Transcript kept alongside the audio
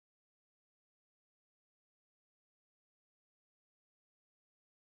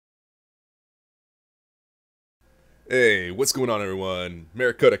Hey, what's going on everyone?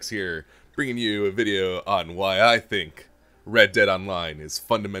 Merrick Codex here, bringing you a video on why I think Red Dead Online is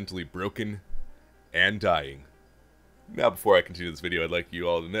fundamentally broken and dying. Now before I continue this video, I'd like you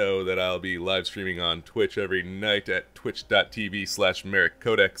all to know that I'll be live streaming on Twitch every night at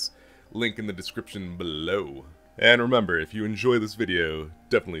twitch.tv/MerrickCodex, link in the description below. And remember, if you enjoy this video,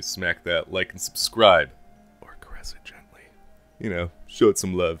 definitely smack that like and subscribe, or caress it gently. You know, show it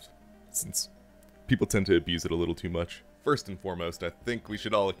some love, since people tend to abuse it a little too much. First and foremost, I think we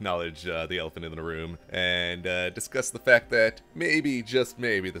should all acknowledge the elephant in the room and discuss the fact that maybe, just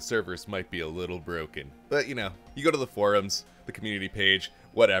maybe, the servers might be a little broken. But you know, you go to the forums, the community page,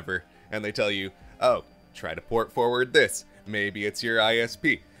 whatever, and they tell you, oh, try to port forward this. Maybe it's your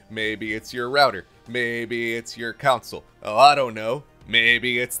ISP. Maybe it's your router. Maybe it's your console. Oh, I don't know.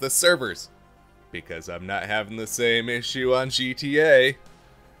 Maybe it's the servers. Because I'm not having the same issue on GTA.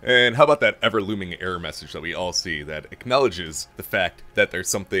 And how about that ever-looming error message that we all see that acknowledges the fact that there's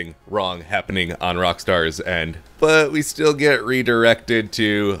something wrong happening on Rockstar's end, but we still get redirected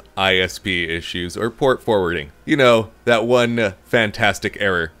to ISP issues or port forwarding. You know, that one fantastic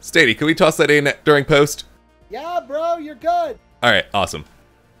error. Stady, can we toss that in during post? Yeah, bro, you're good. Alright, awesome.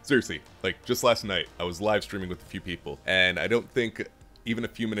 Seriously, like, just last night, I was live streaming with a few people, and I don't think even a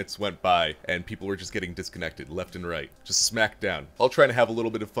few minutes went by and people were just getting disconnected left and right, just smacked down, all trying to have a little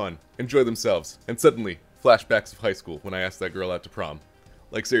bit of fun, enjoy themselves, and suddenly, flashbacks of high school when I asked that girl out to prom.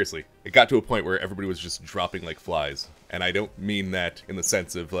 Like seriously, it got to a point where everybody was just dropping like flies. And I don't mean that in the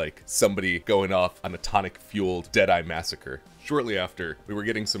sense of like somebody going off on a tonic-fueled Deadeye massacre. Shortly after, we were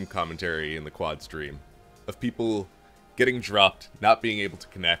getting some commentary in the quad stream of people getting dropped, not being able to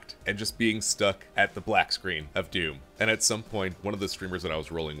connect, and just being stuck at the black screen of Doom. And at some point, one of the streamers that I was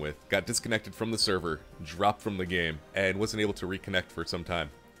rolling with got disconnected from the server, dropped from the game, and wasn't able to reconnect for some time.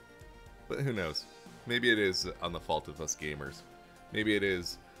 But who knows? Maybe it is on the fault of us gamers. Maybe it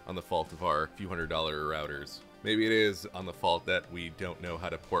is on the fault of our few $100 routers. Maybe it is on the fault that we don't know how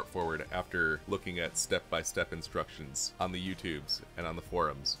to port forward after looking at step-by-step instructions on the YouTubes and on the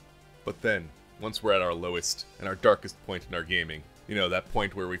forums. But then, once we're at our lowest and our darkest point in our gaming, you know, that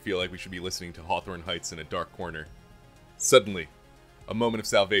point where we feel like we should be listening to Hawthorne Heights in a dark corner, suddenly, a moment of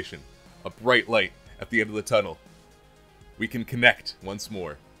salvation, a bright light at the end of the tunnel. We can connect once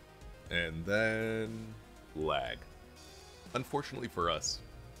more. And then lag. Unfortunately for us,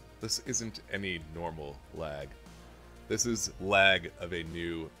 this isn't any normal lag. This is lag of a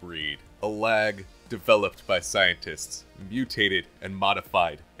new breed. A lag developed by scientists, mutated and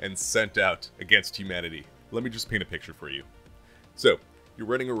modified, and sent out against humanity. Let me just paint a picture for you. So, you're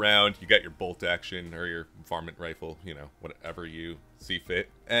running around, you got your bolt action, or your varmint rifle, you know, whatever you see fit,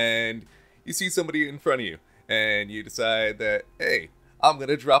 and you see somebody in front of you, and you decide that, hey, I'm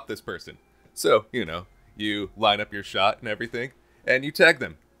gonna drop this person. So, you know, you line up your shot and everything, and you tag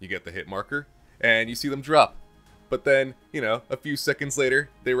them. You get the hit marker, and you see them drop. But then, you know, a few seconds later,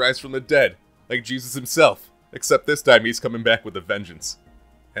 they rise from the dead, like Jesus himself. Except this time, he's coming back with a vengeance.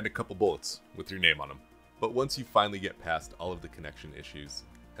 And a couple bullets with your name on them. But once you finally get past all of the connection issues,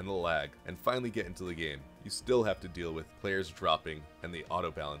 and the lag, and finally get into the game, you still have to deal with players dropping and the auto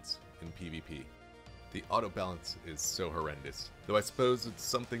balance in PvP. The auto balance is so horrendous, though I suppose it's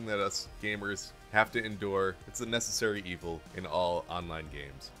something that us gamers have to endure. It's a necessary evil in all online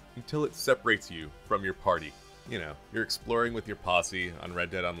games, until it separates you from your party. You know, you're exploring with your posse on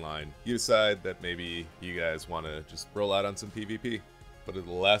Red Dead Online. You decide that maybe you guys want to just roll out on some PvP. But in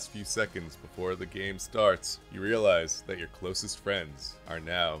the last few seconds before the game starts, you realize that your closest friends are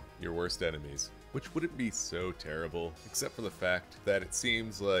now your worst enemies. Which wouldn't be so terrible, except for the fact that it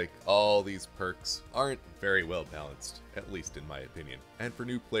seems like all these perks aren't very well balanced, at least in my opinion. And for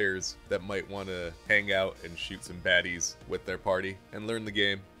new players that might want to hang out and shoot some baddies with their party and learn the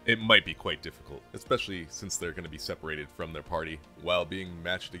game, it might be quite difficult, especially since they're going to be separated from their party while being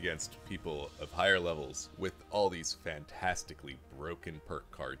matched against people of higher levels with all these fantastically broken perk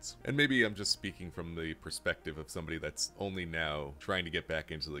cards. And maybe I'm just speaking from the perspective of somebody that's only now trying to get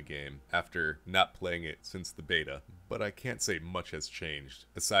back into the game after not playing it since the beta, but I can't say much has changed,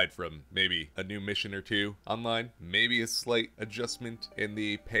 aside from maybe a new mission or two online, maybe a slight adjustment in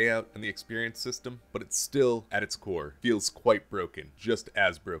the payout and the experience system, but it still, at its core, feels quite broken, just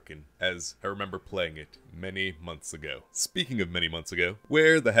as broken as I remember playing it many months ago. Speaking of many months ago,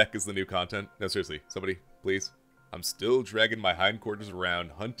 where the heck is the new content? No, seriously, somebody, please. I'm still dragging my hindquarters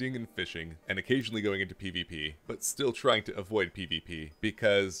around hunting and fishing and occasionally going into PvP, but still trying to avoid PvP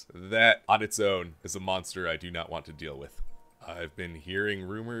because that on its own is a monster I do not want to deal with. I've been hearing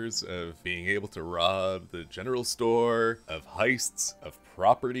rumors of being able to rob the general store, of heists, of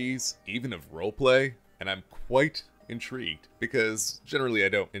properties, even of roleplay, and I'm quite intrigued, because generally I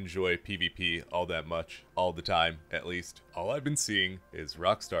don't enjoy PvP all that much, all the time at least. All I've been seeing is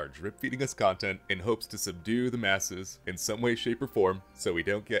Rockstar drip feeding us content in hopes to subdue the masses in some way, shape, or form so we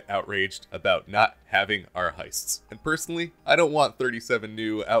don't get outraged about not having our heists. And personally, I don't want 37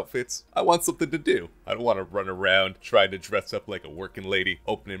 new outfits. I want something to do. I don't want to run around trying to dress up like a working lady,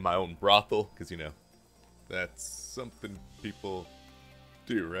 opening my own brothel, because, you know, that's something people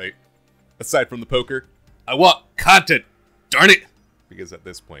do, right? Aside from the poker, I want content, darn it! Because at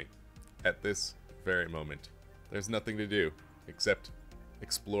this point, at this very moment, there's nothing to do except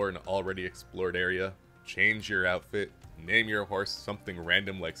explore an already explored area, change your outfit, name your horse something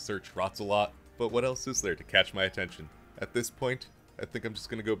random like Search Rotsalot, but what else is there to catch my attention? At this point, I think I'm just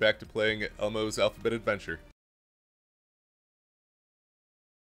gonna go back to playing Elmo's Alphabet Adventure.